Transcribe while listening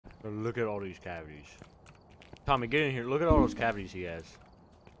Look at all these cavities. Tommy, get in here. Look at all those cavities he has.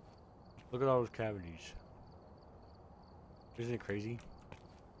 Look at all those cavities. Isn't it crazy?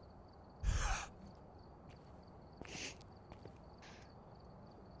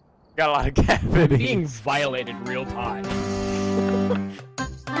 Got a lot of cavities. Being violated real time.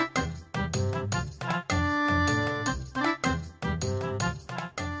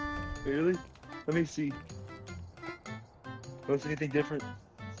 Really? Let me see. Was anything different?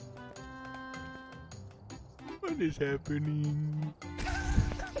 What is happening?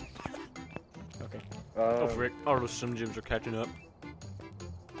 Okay. Oh frick, all those Slim Jims are catching up.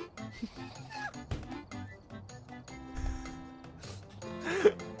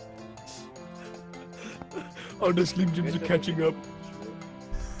 Oh, the Slim Jims are catching up.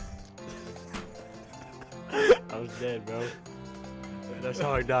 I was dead, bro. That's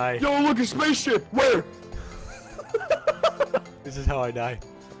how I die. Yo, look, a spaceship! Where? This is how I die.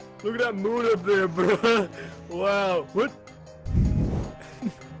 Look at that moon up there, bro. Wow. What?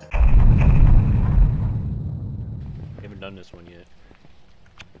 Haven't done this one yet.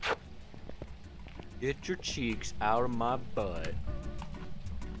 Get your cheeks out of my butt.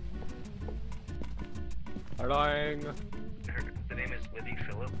 Darling. The name is Libby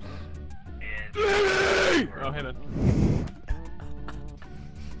Phillips. And Libby! Oh, hey, man.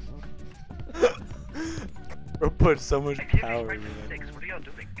 Bro, put so much I can't power expect in it. 6. What are y'all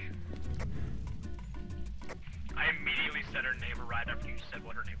doing? I immediately said her name right after you said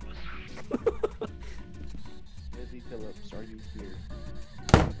what her name was. Lizzie Phillips, are you here?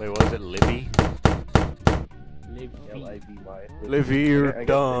 Wait, what was it? Libby? L-I-V-Y. Livy, you're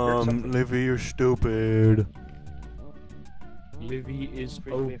dumb. Livy, you're stupid. Livy is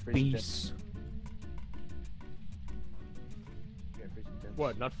Wait, obese.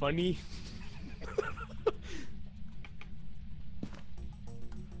 What, not funny?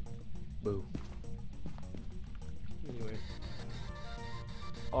 Boo. Anyway.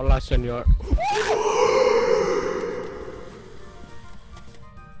 Hola, senor.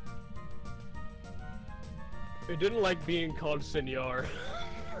 I didn't like being called senor.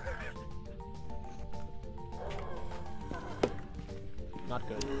 Not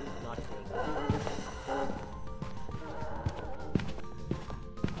good. Not good.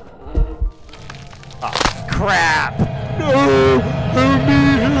 Ah, crap! No! Help me!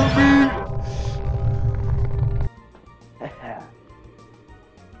 Help me!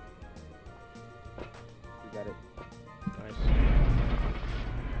 We got it. Nice.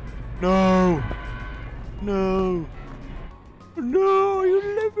 No! No! No!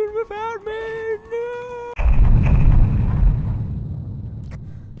 You're living without me! No!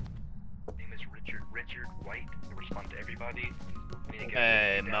 Name is Richard White. I respond to everybody.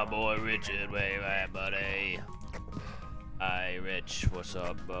 Hey, my boy Richard, where you at, buddy? Hi, Rich. What's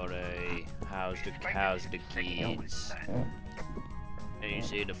up, buddy? How's the kids? And you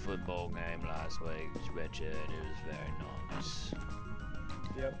see the football game last week, Richard? It was very nice.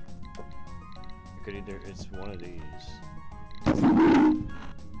 Yep. You could either. It's one of these.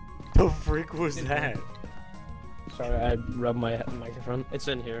 The freak was that? Sorry, I rubbed my microphone. It's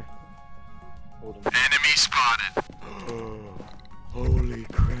in here. Hold on. Enemy spotted. Holy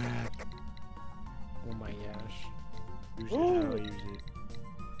crap! Oh my gosh. Use it how I use it.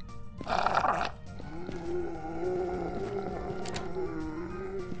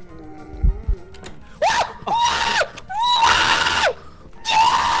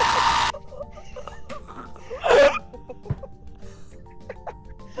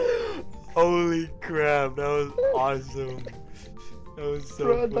 Holy crap! That was awesome. That was so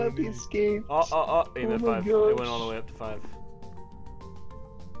Bro, I thought funny. we escaped. Aim at Oh my 5. It gosh. went all the way up to 5.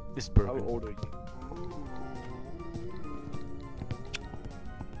 It's How broken. old are you?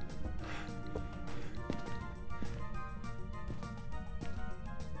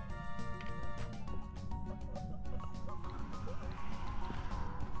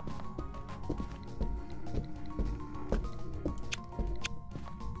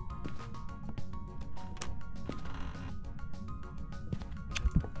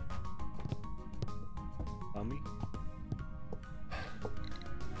 Tommy?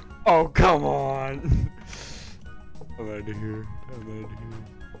 Oh, come on! I'm out of here. I'm out of here.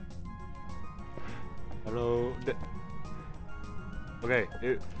 Hello? Okay,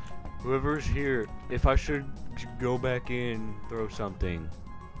 whoever's here, if I should go back in, throw something.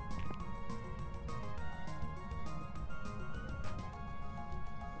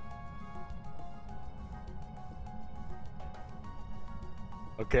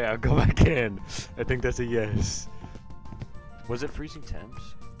 Okay, I'll go back in. I think that's a yes. Was it freezing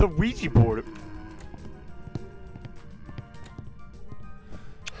temps? The Ouija board!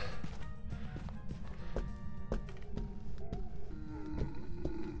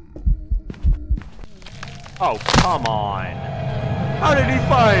 Oh, come on. How did he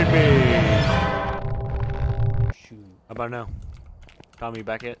find me? Shoot. How about now? Tommy, you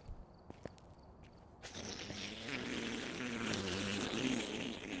back yet?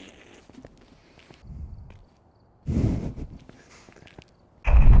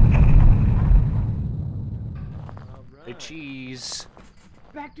 Hey, cheese.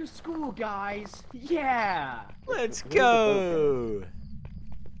 Back to school, guys. Yeah. Let's go.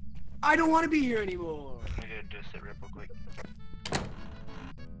 I don't want to be here anymore. I gotta do a sit rep real quick.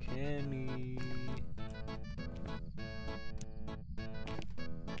 Kenny.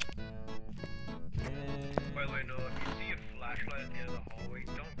 By the way, no, if you see a flashlight at the end of the hallway,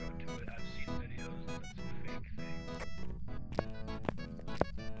 don't go to it. I've seen videos and it's a fake thing.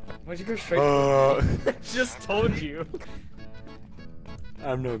 Why'd you go straight? Just told you.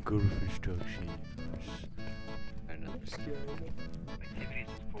 I'm not good with instructions. I know. Activities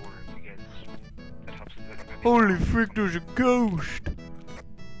is for you guys. That helps with that. Holy frick, there's a ghost!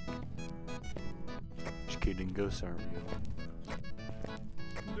 Just kidding, ghosts aren't real.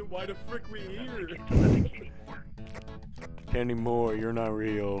 Then why the frick we here? Kenny Moore, you're not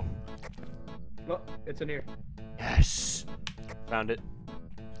real. Oh, it's in here. Yes! Found it.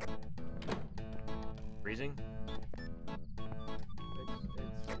 Freezing?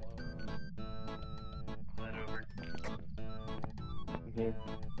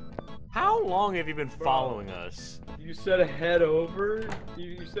 How long have you been following us? You said head over.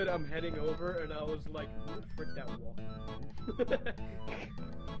 You said I'm heading over, and I was like, who the frick that walk?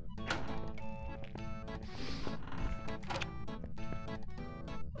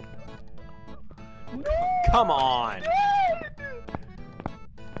 Come on!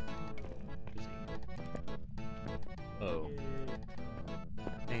 Oh.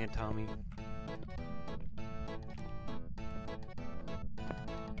 Dang it, Tommy.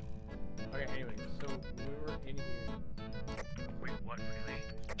 Okay, anyway, so we were in here. Wait, what, really?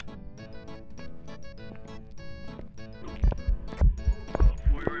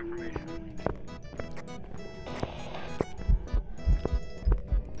 For your information.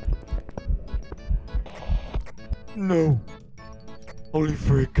 No! Holy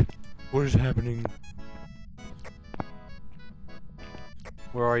frick. What is happening?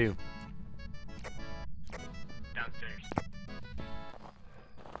 Where are you? Downstairs.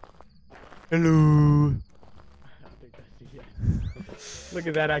 Hello! I think that's yeah. Look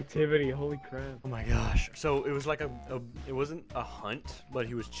at that activity, holy crap. Oh my gosh. So it was like it wasn't a hunt, but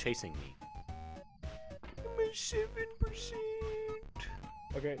he was chasing me. I'm at 7%.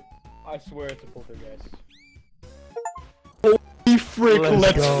 Okay, I swear it's a poltergeist. Holy frick,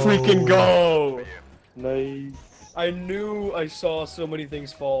 let's freaking go! Nice. I knew I saw so many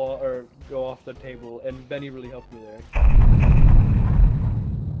things fall or go off the table, and Benny really helped me there.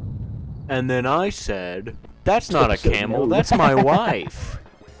 And then I said, that's not a camel, that's my wife.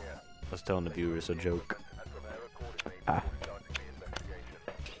 I was telling the viewers a joke. Ah.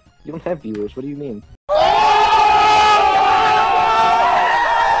 You don't have viewers, what do you mean?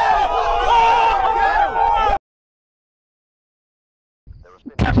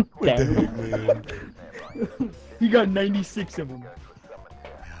 Man. You got 96 of them.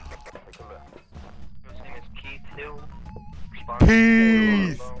 His name is Keith Hill.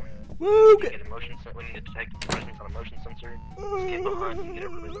 Keith! Woo! Get emotion when you detect presence on a motion sensor. Just get behind and get a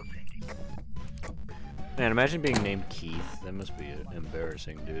really low safety. Man, imagine being named Keith. That must be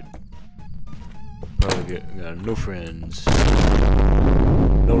embarrassing, dude. Probably got no friends,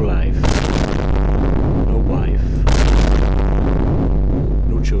 no life, no wife,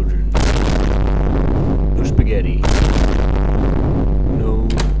 no children, no spaghetti, no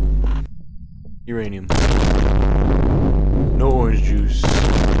uranium, no orange juice,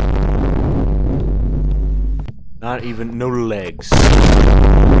 not even no legs.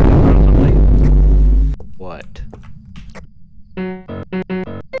 What?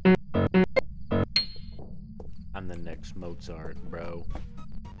 I'm the next Mozart, bro.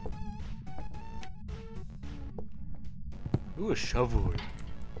 Ooh, a shovel.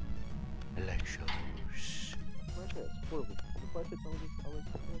 I like shovels.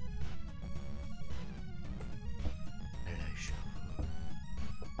 I like shovel.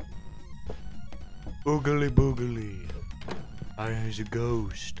 Boogly boogly. I is a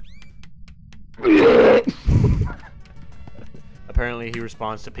ghost. Apparently he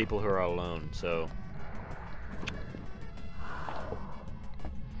responds to people who are alone, so...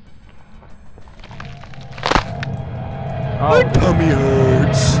 My tummy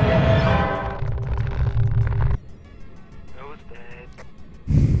hurts! Noah's dead.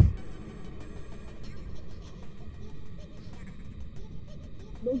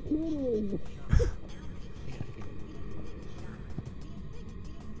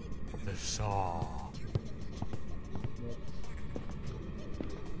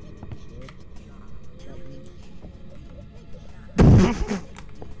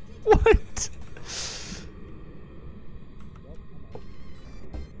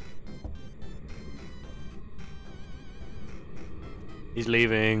 He's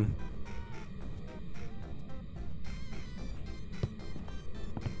leaving.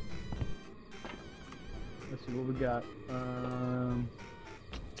 Let's see what we got.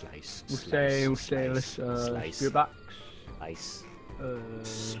 Slice. We'll say let's spear box. Slice.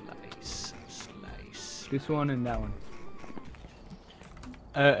 Slice. This one and that one.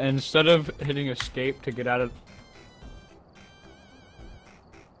 Instead of hitting escape to get out of.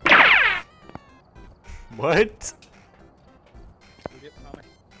 What?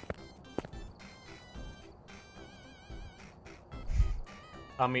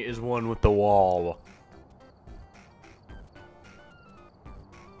 Tommy is one with the wall.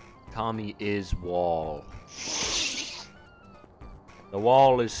 Tommy is wall. The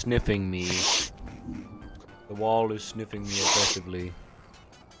wall is sniffing me. The wall is sniffing me aggressively.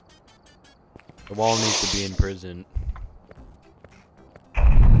 The wall needs to be in prison.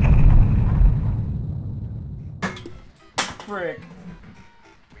 Frick.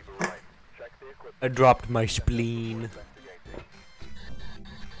 I dropped my spleen.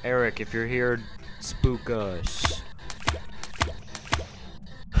 Eric, if you're here, spook us.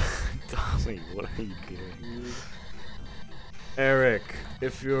 Tommy, what are you doing? Eric,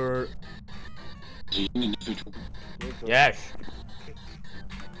 if you're... Yes!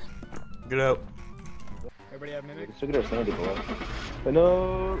 Get out. Everybody have mimic? Let's look at our sanity below. But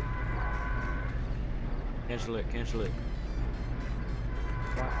no. Cancel it, cancel it.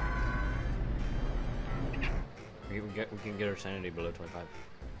 We can get our sanity below 25.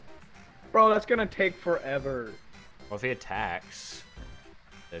 Bro, that's gonna take forever. Well, if he attacks,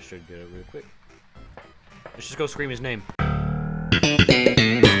 that should get it real quick. Let's just go scream his name.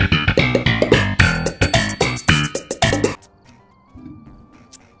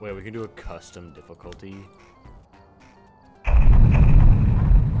 Wait, we can do a custom difficulty.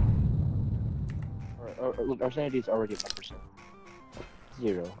 Look, our sanity is already at 1%.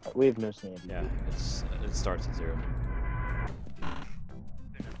 0. We have no sanity. Yeah, it starts at 0. They're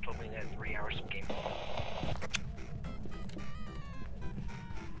just told me that 3 hours of game.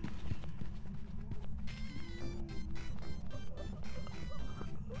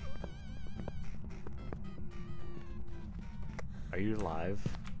 Are you live?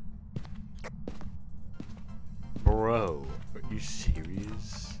 Bro, are you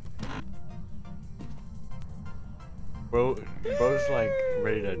serious? Bro's like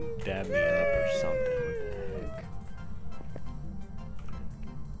ready to dab me up or something. What the heck?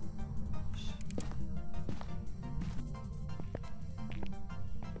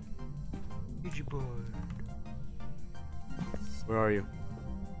 Ouija board. Where are you?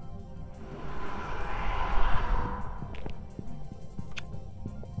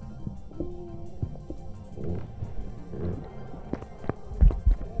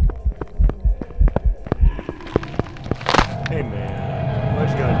 Hey man, why'd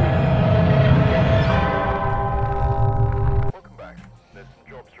you gotta do that? Welcome back. There's some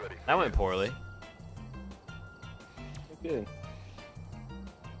jobs ready. That went poorly. Good.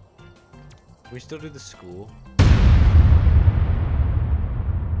 Can we still do the school?